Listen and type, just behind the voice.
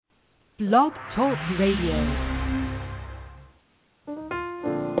Blog Talk Radio.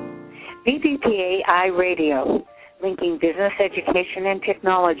 BDPA iRadio, linking business, education, and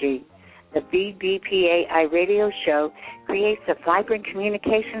technology. The BDPA iRadio show creates a vibrant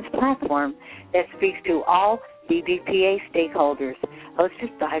communications platform that speaks to all BDPA stakeholders.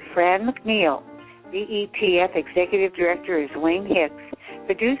 Hosted by Fran McNeil. BETF Executive Director is Wayne Hicks.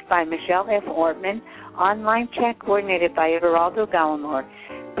 Produced by Michelle F. Ortman. Online chat coordinated by Everaldo Gallimore.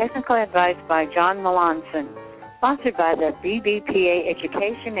 Technical advice by John Melanson. Sponsored by the BDPA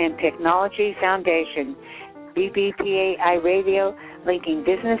Education and Technology Foundation. BDPA iRadio, linking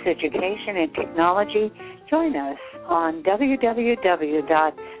business, education, and technology. Join us on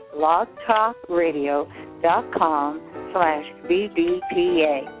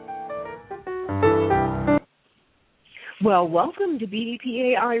www.blogtalkradio.com/BDPA. Well, welcome to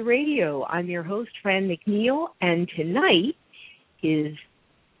BDPA iRadio. I'm your host, Fran McNeil, and tonight is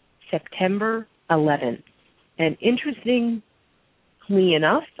September 11th. And interestingly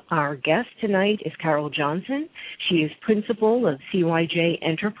enough, our guest tonight is Carol Johnson. She is principal of CYJ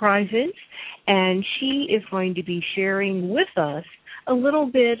Enterprises, and she is going to be sharing with us a little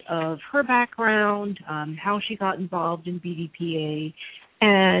bit of her background, how she got involved in BDPA,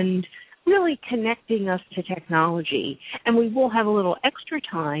 and really connecting us to technology. And we will have a little extra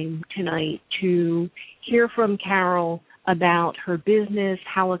time tonight to hear from Carol about her business,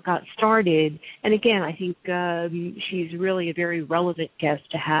 how it got started. And again, I think she's really a very relevant guest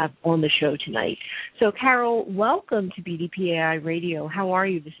to have on the show tonight. So, Carol, welcome to BDPA iRadio. How are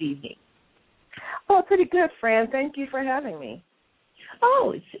you this evening? Oh, pretty good, Fran. Thank you for having me.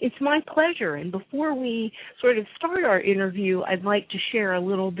 Oh, it's my pleasure. And before we sort of start our interview, I'd like to share a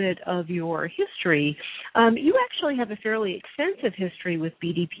little bit of your history. You actually have a fairly extensive history with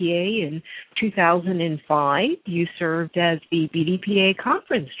BDPA. In 2005, you served as the BDPA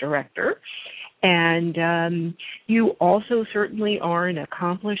conference director. And you also certainly are an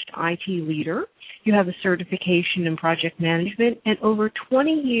accomplished IT leader. You have a certification in project management and over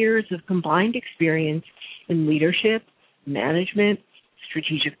 20 years of combined experience in leadership, management,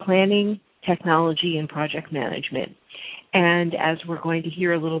 strategic planning, technology, and project management. And as we're going to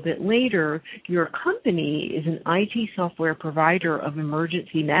hear a little bit later, your company is an IT software provider of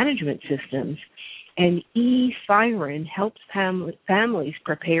emergency management systems, and eSiren helps families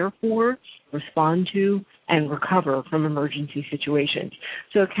prepare for, respond to, and recover from emergency situations.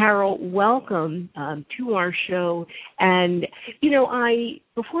 So, Carol, welcome to our show. And,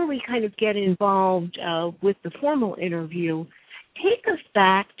 before we kind of get involved with the formal interview, take us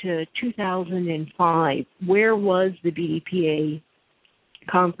back to 2005. Where was the BDPA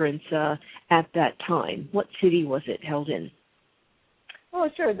conference at that time? What city was it held in? Oh,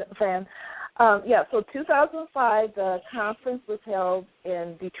 sure, Fran. So 2005, the conference was held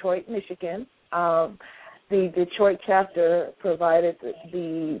in Detroit, Michigan. The Detroit chapter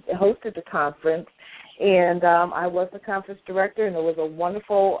hosted the conference, and I was the conference director, and it was a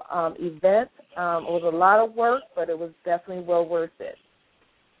wonderful event. It was a lot of work, but it was definitely well worth it.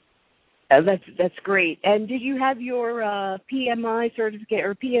 That's great. And did you have your PMI certificate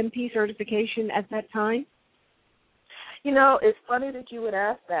or PMP certification at that time? It's funny that you would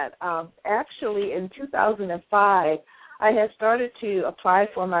ask that. Actually, in 2005, I had started to apply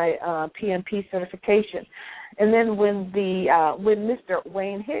for my PMP certification, and then when Mr.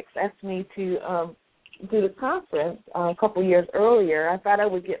 Wayne Hicks asked me to do the conference a couple years earlier, I thought I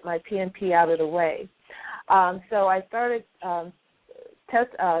would get my PMP out of the way. So I started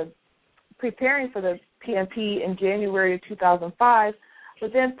preparing for the PMP in January of 2005,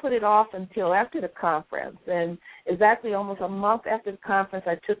 but then put it off until after the conference. And exactly almost a month after the conference,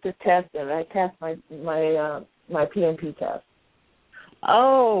 I took the test and I passed my PMP test.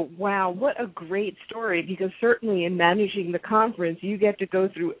 Oh, wow. What a great story, because certainly in managing the conference, you get to go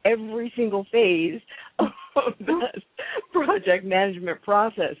through every single phase of the project management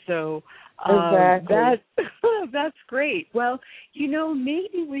process. So exactly. That's great. Well,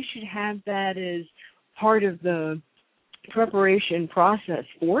 maybe we should have that as part of the preparation process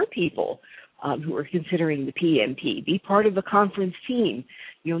for people who are considering the PMP. Be part of the conference team.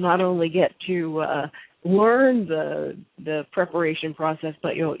 You'll not only get to learn the preparation process,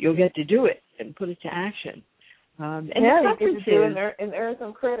 but you'll get to do it and put it to action. And you get to do it and earn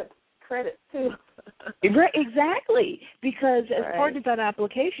some credit too. Exactly, because as part of that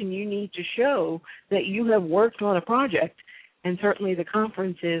application, you need to show that you have worked on a project, and certainly the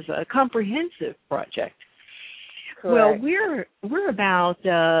conference is a comprehensive project. Correct. Well, we're about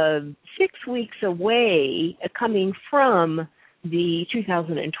 6 weeks away coming from the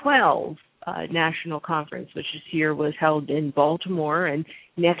 2012 national conference, which this year was held in Baltimore, and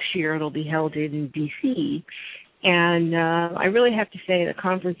next year it'll be held in D.C. And I really have to say the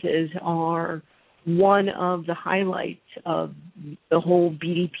conferences are one of the highlights of the whole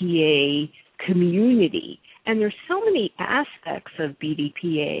BDPA community. And there's so many aspects of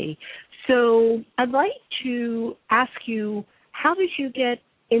BDPA. So I'd like to ask you, how did you get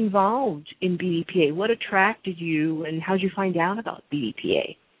involved in BDPA? What attracted you, and how did you find out about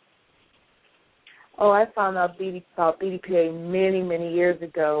BDPA? Oh, I found out about BDPA many, many years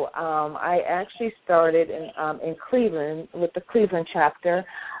ago. I actually started in Cleveland with the Cleveland chapter.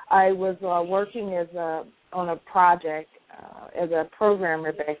 I was working on a project as a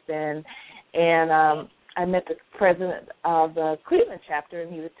programmer back then, and I met the president of the Cleveland chapter,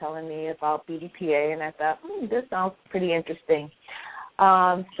 and he was telling me about BDPA, and I thought, this sounds pretty interesting.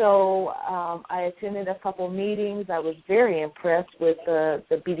 So I attended a couple meetings. I was very impressed with the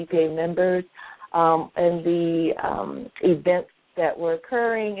BDPA members and the events that were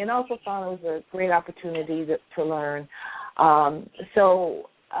occurring, and also found it was a great opportunity to learn. So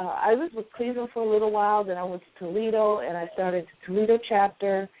I was with Cleveland for a little while. Then I went to Toledo, and I started the Toledo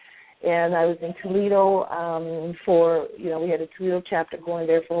chapter. And I was in Toledo we had a Toledo chapter going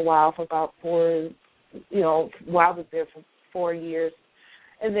there for a while, for about I was there for 4 years.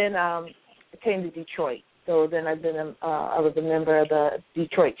 And then I came to Detroit. So then I was a member of the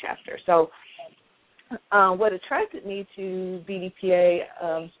Detroit chapter. So what attracted me to BDPA,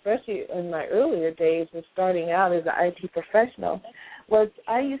 especially in my earlier days of starting out as an IT professional, was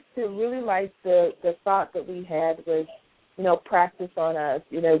I used to really like the thought that we had was, practice on us,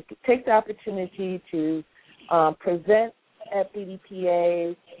 take the opportunity to present at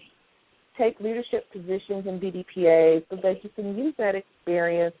BDPA, take leadership positions in BDPA so that you can use that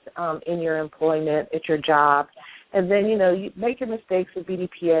experience in your employment, at your job, and then, you make your mistakes with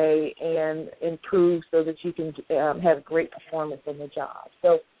BDPA and improve so that you can have great performance in the job.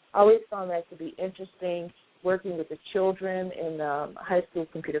 So I always found that to be interesting, working with the children in high school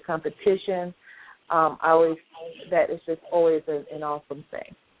computer competition. That is just always an awesome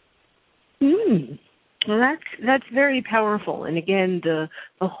thing. Well, that's very powerful. And again, the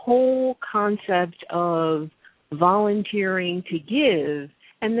whole concept of volunteering to give,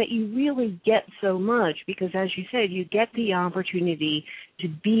 and that you really get so much because, as you said, you get the opportunity to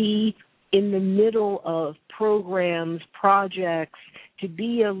be in the middle of programs, projects, to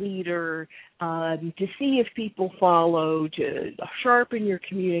be a leader, to see if people follow, to sharpen your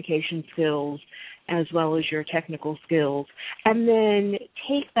communication skills as well as your technical skills, and then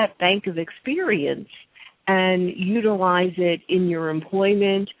take that bank of experience and utilize it in your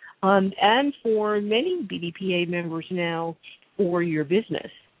employment and for many BDPA members now for your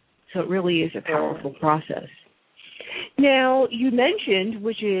business. So it really is a powerful process. Now, you mentioned,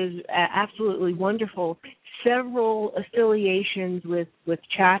 which is absolutely wonderful, several affiliations with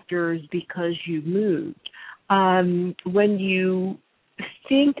chapters because you moved. When you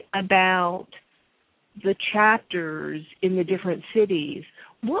think about the chapters in the different cities,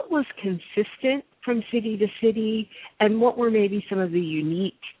 what was consistent from city to city, and what were maybe some of the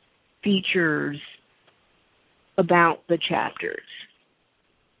unique features about the chapters?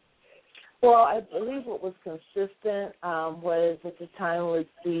 Well, I believe what was consistent was at the time was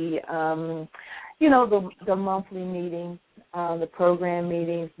the monthly meetings, the program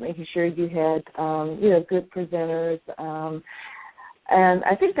meetings, making sure you had good presenters. And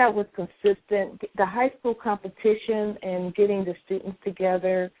I think that was consistent. The high school competition and getting the students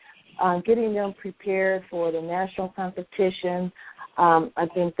together, getting them prepared for the national competition, I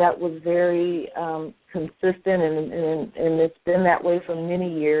think that was very consistent, and it's been that way for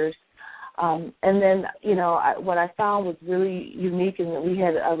many years. And then, what I found was really unique, and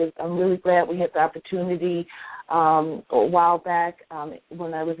I'm really glad we had the opportunity a while back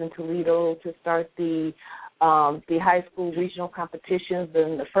when I was in Toledo to start the high school regional competitions,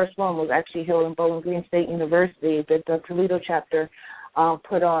 and the first one was actually held in Bowling Green State University that the Toledo chapter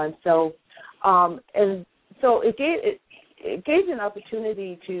put on. So, it gave an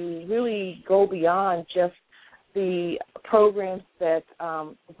opportunity to really go beyond just the programs that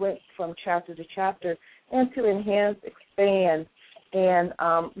went from chapter to chapter, and to enhance, expand, and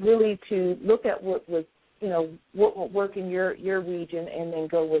really to look at what would work in your region, and then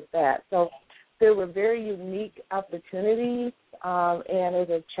go with that. So there were very unique opportunities, and as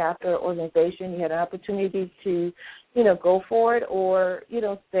a chapter organization, you had an opportunity to, go for it, or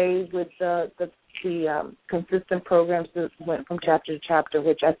stay with the consistent programs that went from chapter to chapter,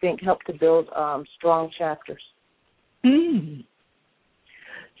 which I think helped to build strong chapters.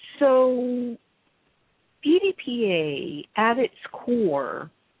 So BDPA, at its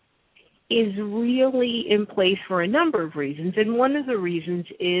core, is really in place for a number of reasons. And one of the reasons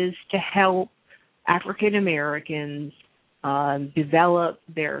is to help African Americans develop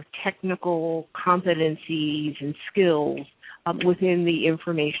their technical competencies and skills within the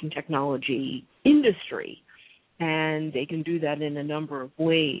information technology industry. And they can do that in a number of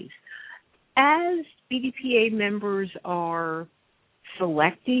ways. As BDPA members are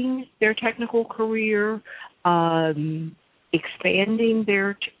selecting their technical career, expanding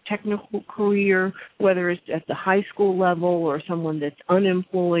their technical career, whether it's at the high school level or someone that's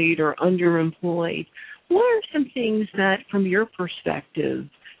unemployed or underemployed, what are some things that, from your perspective,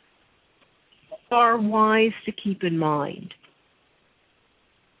 are wise to keep in mind?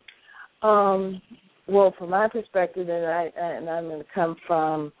 Well, from my perspective, and I'm going to come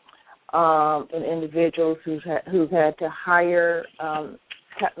from an individual who's had to hire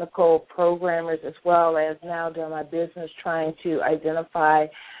technical programmers as well as now doing my business trying to identify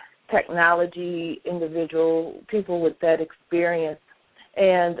technology people with that experience.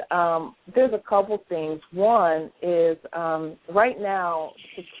 And there's a couple things. One is right now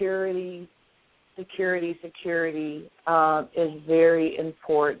security is very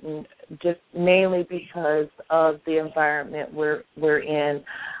important, just mainly because of the environment we're in.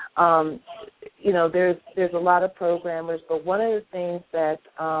 There's a lot of programmers, but one of the things that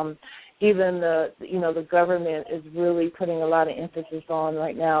even the government is really putting a lot of emphasis on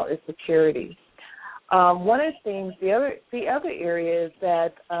right now is security. One of the things, the other area is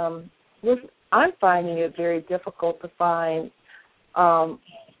that I'm finding it very difficult to find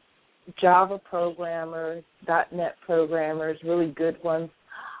Java programmers, .NET programmers, really good ones,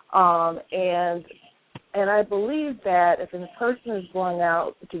 and I believe that if a person is going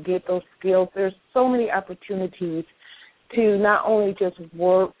out to get those skills, there's so many opportunities to not only just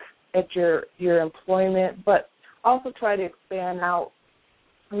work at your employment, but also try to expand out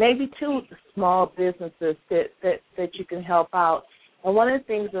maybe to small businesses that you can help out. And one of the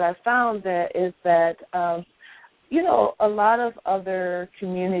things that I found is that a lot of other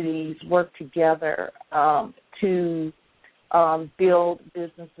communities work together to build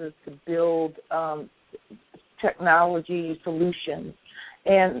businesses, to build technology solutions.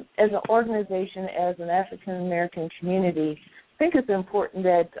 And as an organization, as an African American community, I think it's important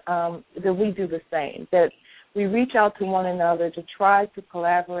that we do the same, that we reach out to one another to try to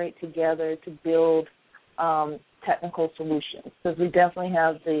collaborate together to build technical solutions, because we definitely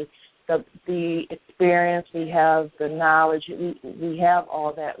have the experience, we have the knowledge, we have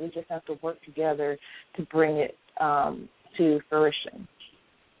all that. We just have to work together to bring it to fruition.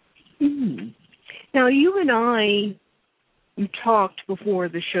 Mm-hmm. Now, you and I talked before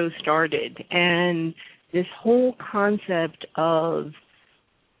the show started, and this whole concept of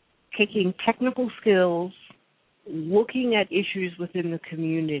taking technical skills, looking at issues within the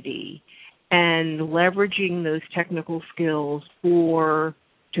community, and leveraging those technical skills to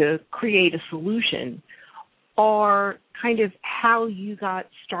create a solution are kind of how you got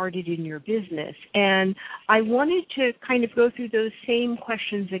started in your business. And I wanted to kind of go through those same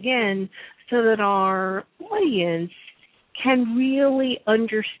questions again so that our audience can really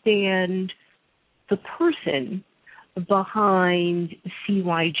understand the person behind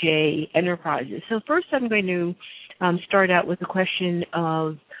CYJ Enterprises. So first I'm going to start out with the question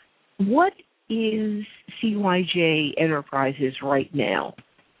of what is CYJ Enterprises right now?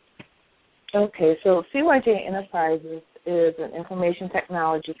 Okay, so CYJ Enterprises is an information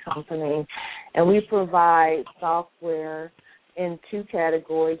technology company, and we provide software in two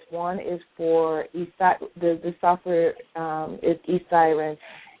categories. One is for the software is eSiren,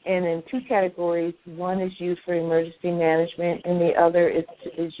 and in two categories. One is used for emergency management, and the other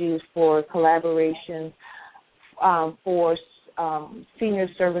is used for collaboration for senior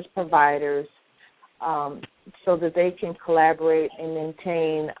service providers, so that they can collaborate and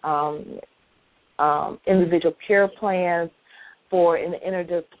maintain individual care plans for an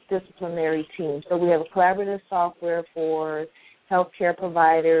interdisciplinary team. So we have a collaborative software for healthcare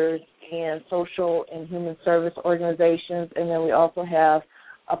providers and social and human service organizations, and then we also have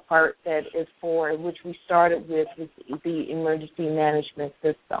a part that is for, which we started with the emergency management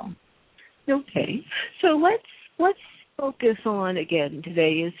system. Okay, so let's focus on, again,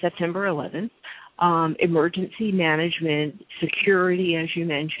 today is September 11th. Emergency management, security, as you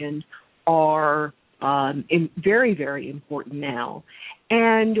mentioned, are very, very important now.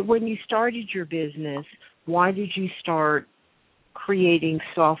 And when you started your business, why did you start creating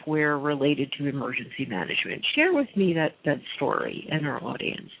software related to emergency management? Share with me that story and our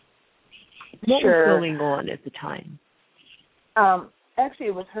audience. What was going on at the time? Actually,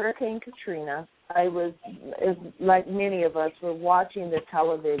 it was Hurricane Katrina. I was, like many of us, were watching the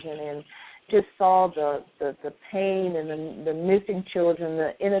television and just saw the pain and the missing children,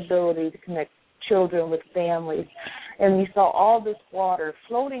 the inability to connect children with families. And we saw all this water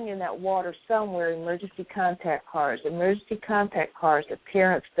floating in that water somewhere, emergency contact cards that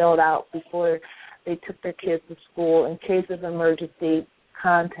parents filled out before they took their kids to school. In case of emergency,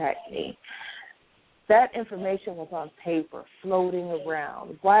 contact me. That information was on paper, floating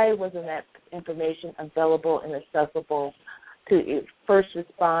around. Why wasn't that information available and accessible to first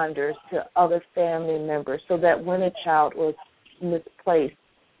responders, to other family members, so that when a child was misplaced,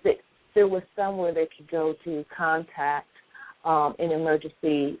 that there was somewhere they could go to contact an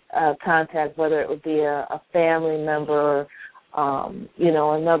emergency contact, whether it would be a family member,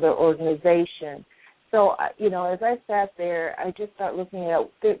 another organization. So, as I sat there, I just started looking at,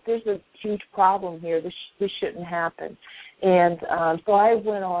 there's a huge problem here. This shouldn't happen. And so I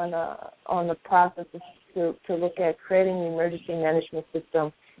went on the process to look at creating an emergency management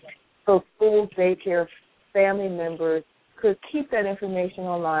system so schools, daycare, family members could keep that information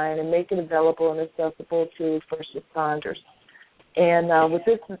online and make it available and accessible to first responders. And with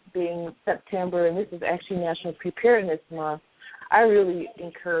this being September, and this is actually National Preparedness Month, I really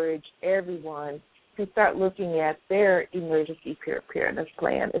encourage everyone to start looking at their emergency preparedness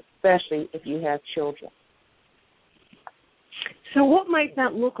plan, especially if you have children. So what might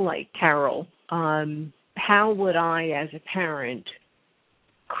that look like, Carol? How would I, as a parent,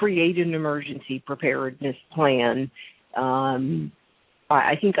 create an emergency preparedness plan?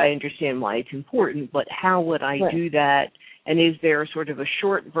 I think I understand why it's important, but how would I do that? And is there sort of a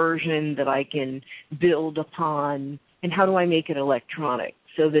short version that I can build upon? And how do I make it electronic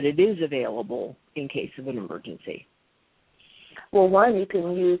so that it is available in case of an emergency? Well, one, you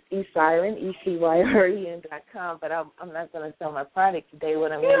can use eSiren, ECYREN.com, but I'm not going to sell my product today.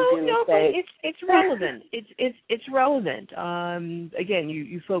 What I'm going to do is say... but it's relevant. It's relevant. Again,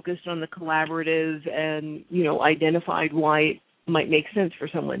 you focused on the collaborative and, identified why it might make sense for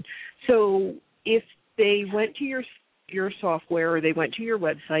someone. So if they went to your software or they went to your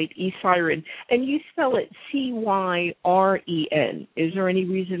website, eSiren, and you spell it CYREN, is there any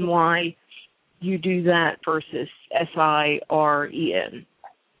reason why you do that versus SIREN?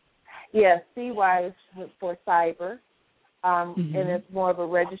 Yes, CY is for cyber, and it's more of a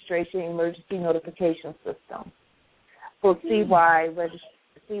registration emergency notification system. For CYREN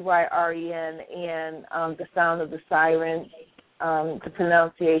and the sound of the siren, the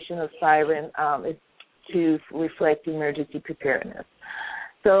pronunciation of siren is to reflect emergency preparedness.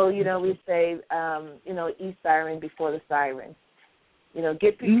 So, we say, eSiren before the siren.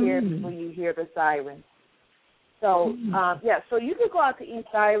 Get prepared before you hear the siren. So, so you could go out to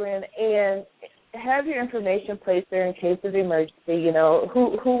eSiren and have your information placed there in case of emergency.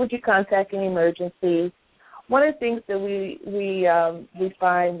 Who would you contact in emergency? One of the things that we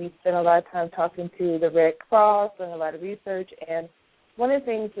find, we spend a lot of time talking to the Red Cross, doing a lot of research, and one of the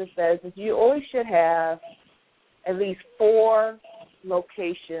things it says is you always should have at least 4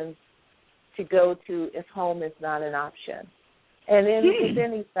 locations to go to if home is not an option. And then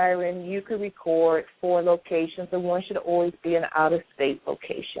within eSiren, you could record 4 locations, and one should always be an out-of-state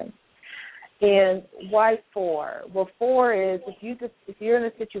location. And why 4? Well, 4 is if you're in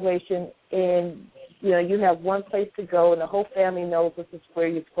a situation and you have one place to go and the whole family knows this is where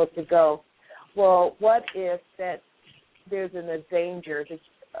you're supposed to go. Well, what if that there's a danger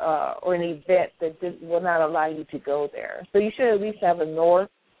or an event that will not allow you to go there? So you should at least have a north,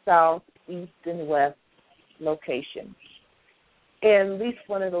 south, east, and west location. And at least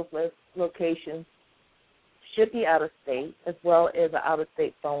one of those locations should be out of state, as well as an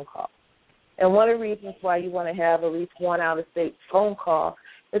out-of-state phone call. And one of the reasons why you want to have at least one out-of-state phone call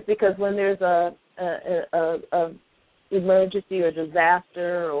is because when there's a emergency or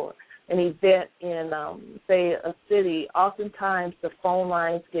disaster or an event in, say, a city, oftentimes the phone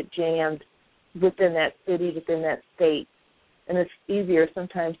lines get jammed within that city, within that state, and it's easier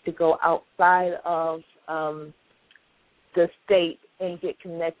sometimes to go outside of the state and get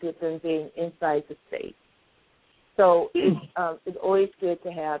connected than being inside the state. So it's always good to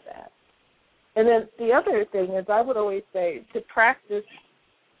have that. And then the other thing is I would always say to practice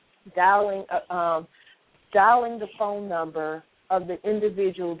dialing the phone number of the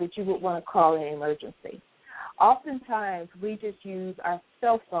individual that you would want to call in an emergency. Oftentimes we just use our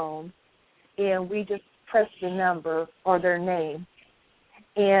cell phone and we just press the number or their name.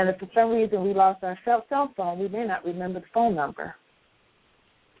 And if for some reason we lost our cell phone, we may not remember the phone number.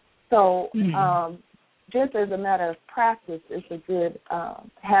 So just as a matter of practice, it's a good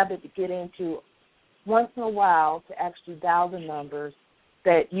habit to get into once in a while to actually dial the numbers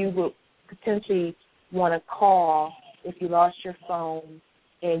that you would potentially want to call if you lost your phone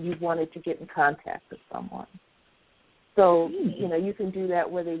and you wanted to get in contact with someone. So, you can do that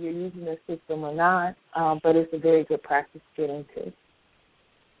whether you're using the system or not, but it's a very good practice to get into.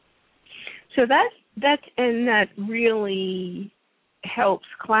 So that really helps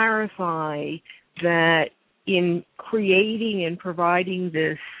clarify that in creating and providing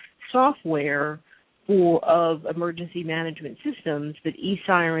this software of emergency management systems, that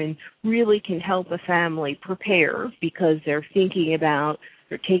eSiren really can help a family prepare because they're thinking about,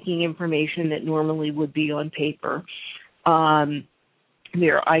 they're taking information that normally would be on paper.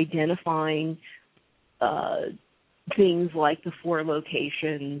 They're identifying things like the 4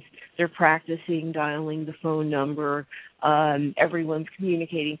 locations. They're practicing dialing the phone number. Everyone's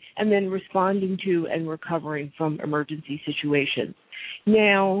communicating, and then responding to and recovering from emergency situations.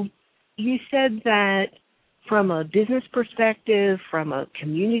 Now, you said that from a business perspective, from a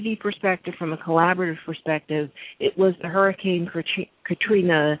community perspective, from a collaborative perspective, it was the Hurricane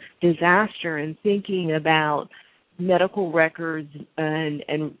Katrina disaster, and thinking about medical records and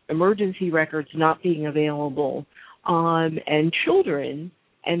emergency records not being available, and children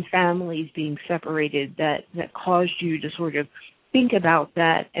and families being separated, that caused you to sort of think about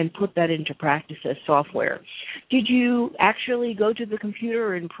that and put that into practice as software. Did you actually go to the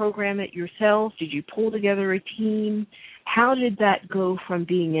computer and program it yourself? Did you pull together a team? How did that go from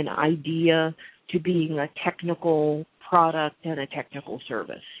being an idea to being a technical product and a technical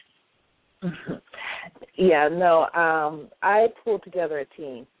service? I pulled together a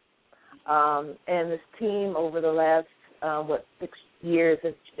team. And this team over the last, 6 years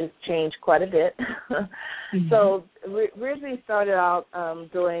has changed quite a bit. Mm-hmm. So we originally started out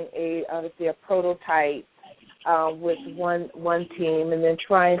doing obviously a prototype with one team, and then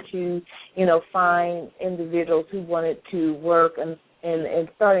trying to, find individuals who wanted to work, and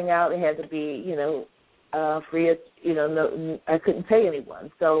starting out it had to be, free of, no, I couldn't pay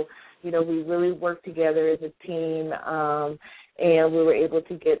anyone. So, we really worked together as a team, and we were able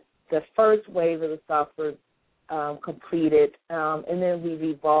to get the first wave of the software completed, and then we've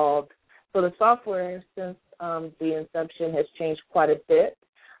evolved. So the software, since the inception, has changed quite a bit.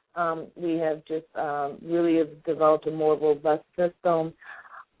 We have just really have developed a more robust system.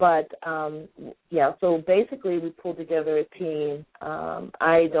 But, so basically we pulled together a team.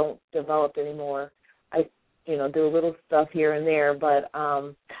 I don't develop anymore. I, do a little stuff here and there, but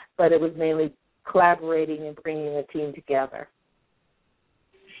it was mainly collaborating and bringing a team together.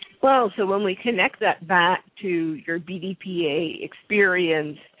 Well, so when we connect that back to your BDPA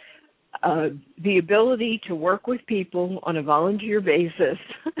experience, the ability to work with people on a volunteer basis,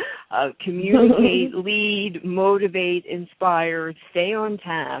 communicate, lead, motivate, inspire, stay on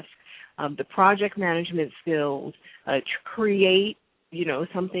task, the project management skills, to create,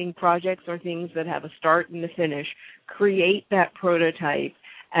 projects are things that have a start and a finish, create that prototype,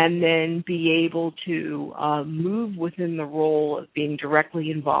 and then be able to move within the role of being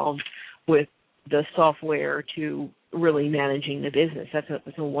directly involved with the software to really managing the business. That's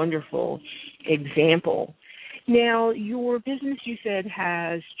a wonderful example. Now, your business, you said,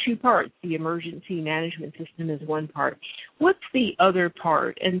 has 2 parts. The emergency management system is one part. What's the other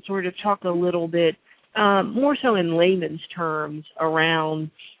part? And sort of talk a little bit, more so in layman's terms,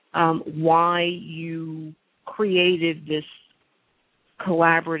 around why you created this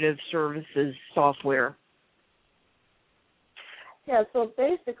collaborative services software. Yeah, so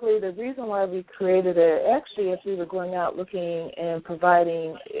basically the reason why we created it, actually, as we were going out looking and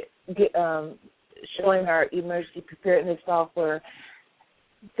providing, showing our emergency preparedness software,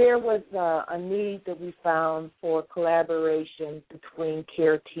 there was a need that we found for collaboration between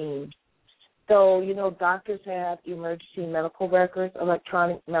care teams. So, doctors have emergency medical records,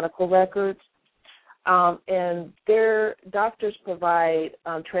 electronic medical records. And their doctors provide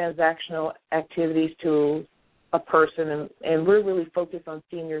transactional activities to a person, and we're really focused on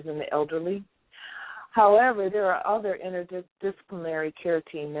seniors and the elderly. However, there are other interdisciplinary care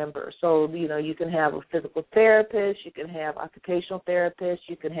team members. So, you can have a physical therapist, you can have occupational therapists,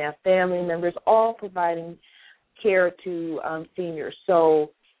 you can have family members, all providing care to seniors.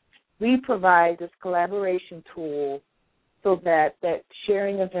 So we provide this collaboration tool so that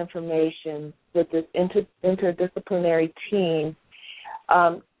sharing of information with this interdisciplinary team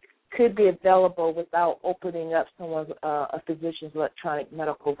could be available without opening up a physician's electronic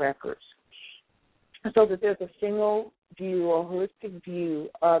medical records, so that there's a single view or holistic view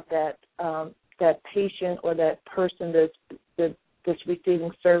of that patient or that person that's that's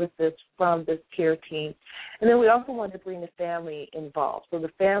receiving services from this care team. And then we also want to bring the family involved. So the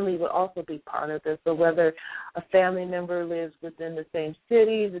family will also be part of this. So whether a family member lives within the same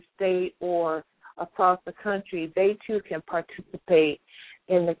city, the state, or across the country, they too can participate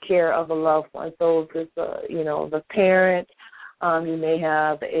in the care of a loved one. So if it's the parent, you may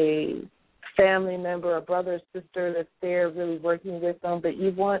have a family member, a brother or sister that's there really working with them, but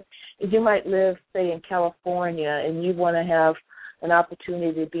you might live, say, in California, and you want to have an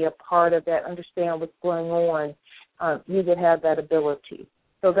opportunity to be a part of that, understand what's going on, you would have that ability.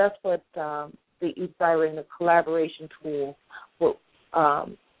 So that's what the eSiren, the collaboration tool,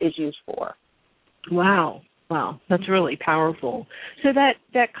 is used for. Wow, that's really powerful. So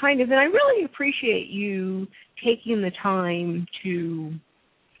that kind of, and I really appreciate you taking the time to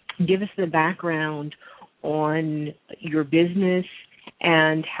give us the background on your business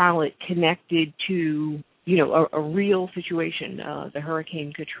and how it connected to, a real situation, the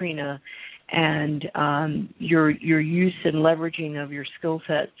Hurricane Katrina, and your use and leveraging of your skill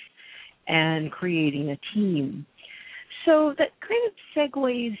sets and creating a team. So that kind of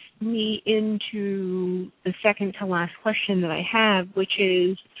segues me into the second to last question that I have, which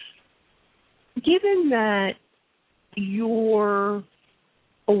is, given that you're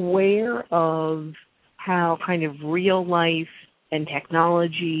aware of how kind of real life and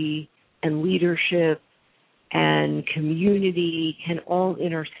technology and leadership and community can all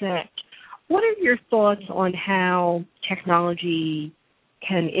intersect, what are your thoughts on how technology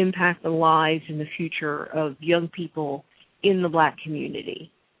can impact the lives in the future of young people in the Black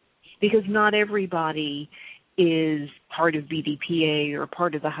community? Because not everybody is part of BDPA or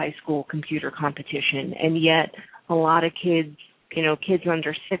part of the high school computer competition, and yet a lot of kids, kids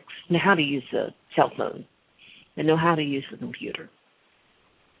under 6 know how to use a cell phone and know how to use the computer.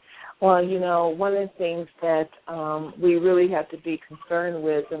 Well, one of the things that we really have to be concerned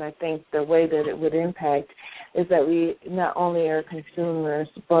with, and I think the way that it would impact, is that we not only are consumers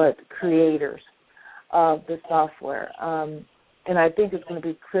but creators of the software. And I think it's going to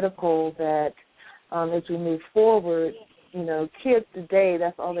be critical that as we move forward, kids today,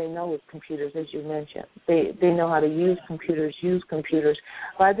 that's all they know is computers, as you mentioned. They know how to use computers.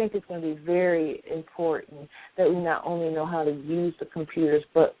 But I think it's going to be very important that we not only know how to use the computers,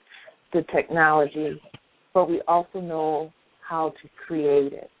 but the technology, but we also know how to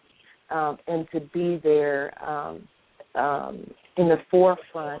create it and to be there in the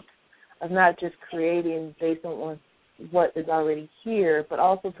forefront of not just creating based on what is already here, but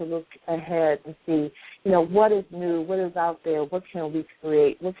also to look ahead and see, what is new, what is out there, what can we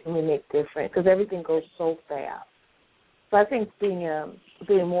create, what can we make different, because everything goes so fast. So I think being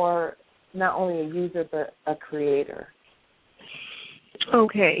more not only a user but a creator.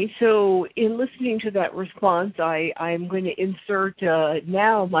 Okay, so in listening to that response, I'm going to insert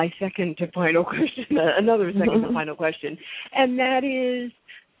now my second to final question, another second to final question, and that is,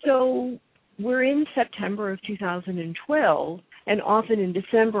 so we're in September of 2012, and often in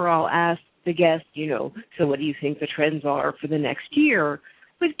December I'll ask the guest, so what do you think the trends are for the next year?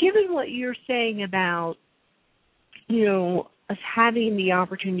 But given what you're saying about, us having the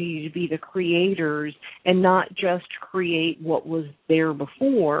opportunity to be the creators and not just create what was there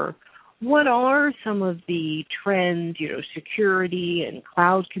before, what are some of the trends, security and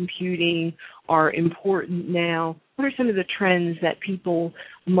cloud computing are important now? What are some of the trends that people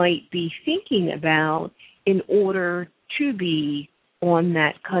might be thinking about in order to be on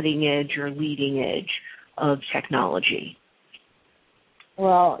that cutting edge or leading edge of technology?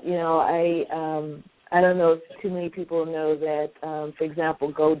 Well, I don't know if too many people know that, for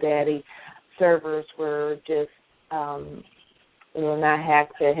example, GoDaddy servers were just, not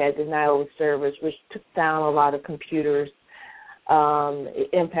hacked, that had denial of service, which took down a lot of computers. It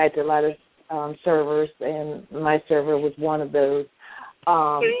impacted a lot of servers, and my server was one of those.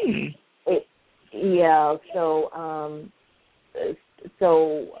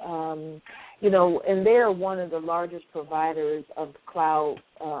 And they're one of the largest providers of cloud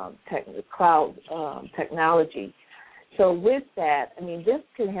technology. So with that, this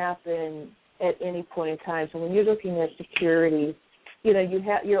can happen at any point in time. So when you're looking at security,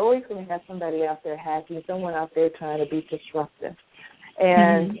 you're always going to have somebody out there hacking, someone out there trying to be disruptive,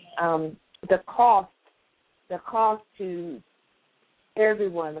 and the cost to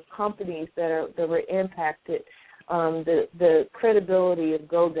everyone, the companies that were impacted, the credibility of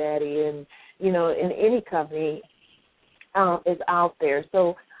GoDaddy and in any company is out there.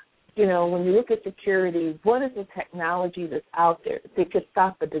 So, when you look at security, what is the technology that's out there that could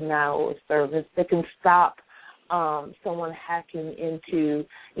stop a denial of service, that can stop someone hacking into,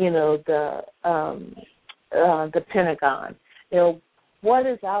 the Pentagon? what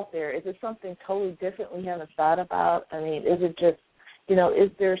is out there? Is it something totally different we haven't thought about? I mean, is it just,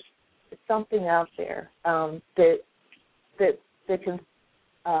 is there something out there that can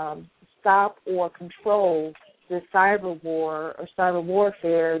stop or control the cyber war or cyber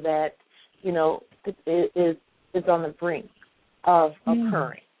warfare that, is on the brink of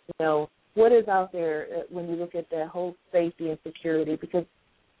occurring? What is out there when you look at that whole safety and security? Because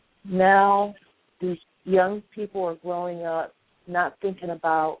now these young people are growing up not thinking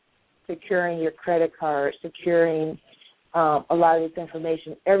about securing your credit card, securing a lot of this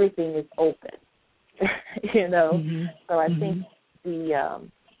information. Everything is open, So I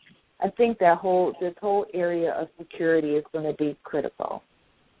think this whole area of security is going to be critical.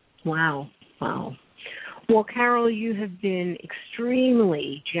 Wow. Well, Carol, you have been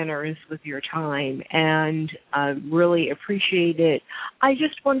extremely generous with your time, and I really appreciate it. I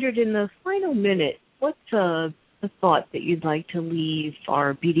just wondered in the final minute, what's a thought that you'd like to leave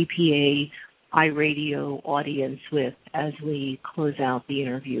our BDPA iRadio audience with as we close out the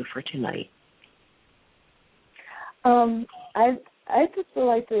interview for tonight? I just would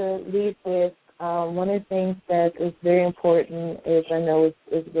like to leave with one of the things that is very important is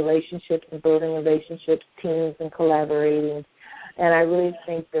relationships and building relationships, teams, and collaborating. And I really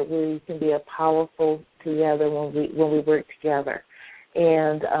think that we can be a powerful together when we work together.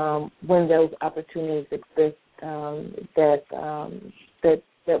 And when those opportunities exist,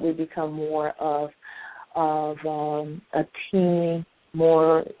 that we become more of a team,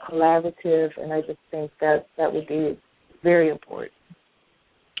 more collaborative, and I just think that would be very important.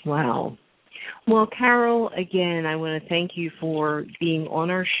 Wow. Well, Carol, again, I want to thank you for being on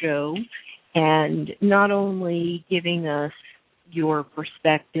our show and not only giving us your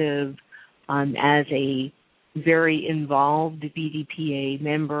perspective as a very involved BDPA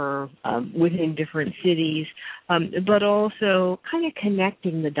member within different cities, but also kind of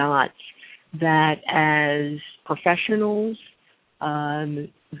connecting the dots that as professionals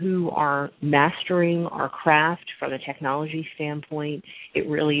who are mastering our craft from a technology standpoint, it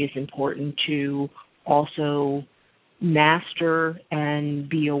really is important to also master and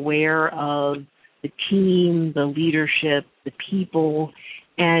be aware of the team, the leadership, the people,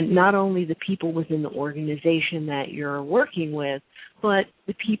 and not only the people within the organization that you're working with, but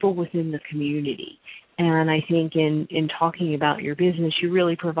the people within the community. And I think in talking about your business, you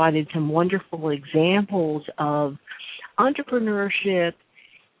really provided some wonderful examples of entrepreneurship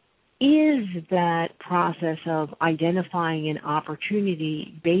is that process of identifying an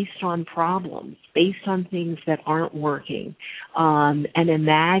opportunity based on problems, based on things that aren't working, and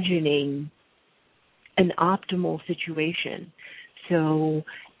imagining an optimal situation. So,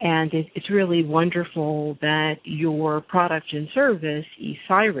 and it's really wonderful that your product and service,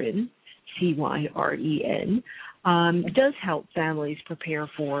 eCyren, CYREN, does help families prepare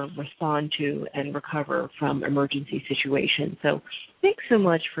for, respond to, and recover from emergency situations. So thanks so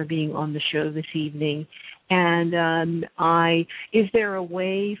much for being on the show this evening. And is there a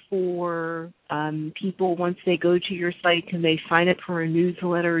way for people, once they go to your site, can they sign up for a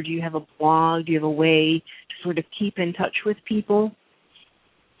newsletter? Do you have a blog? Do you have a way to sort of keep in touch with people?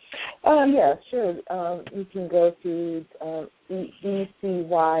 Yeah, sure. You can go to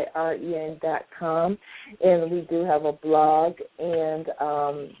ecyren.com, and we do have a blog, and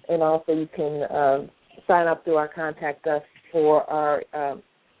also you can sign up through our Contact Us for our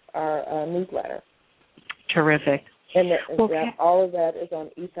newsletter. Terrific. And all of that is on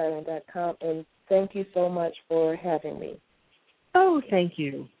ecyren.com, and thank you so much for having me. Oh, thank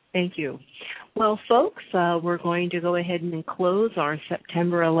you. Thank you. Well, folks, we're going to go ahead and close our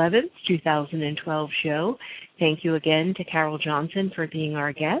September 11th, 2012 show. Thank you again to Carol Johnson for being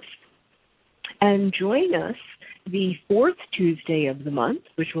our guest. And join us the fourth Tuesday of the month,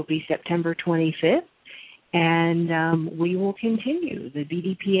 which will be September 25th, and we will continue the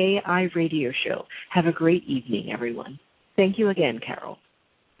BDPA iRadio show. Have a great evening, everyone. Thank you again, Carol.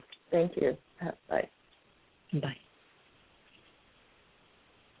 Thank you. Bye. Bye.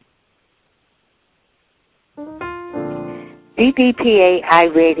 BDPA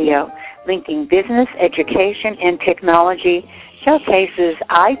iRadio, linking business, education, and technology, showcases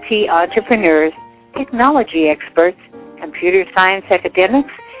IT entrepreneurs, technology experts, computer science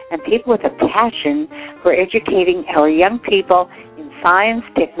academics, and people with a passion for educating our young people in science,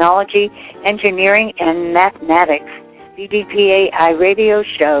 technology, engineering, and mathematics. BDPA iRadio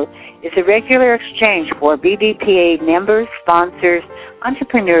show is a regular exchange for BDPA members, sponsors,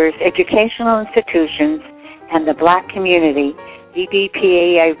 entrepreneurs, educational institutions, and the Black community.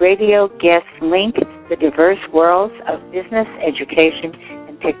 BDPA iRadio guests link the diverse worlds of business, education,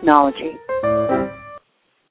 and technology.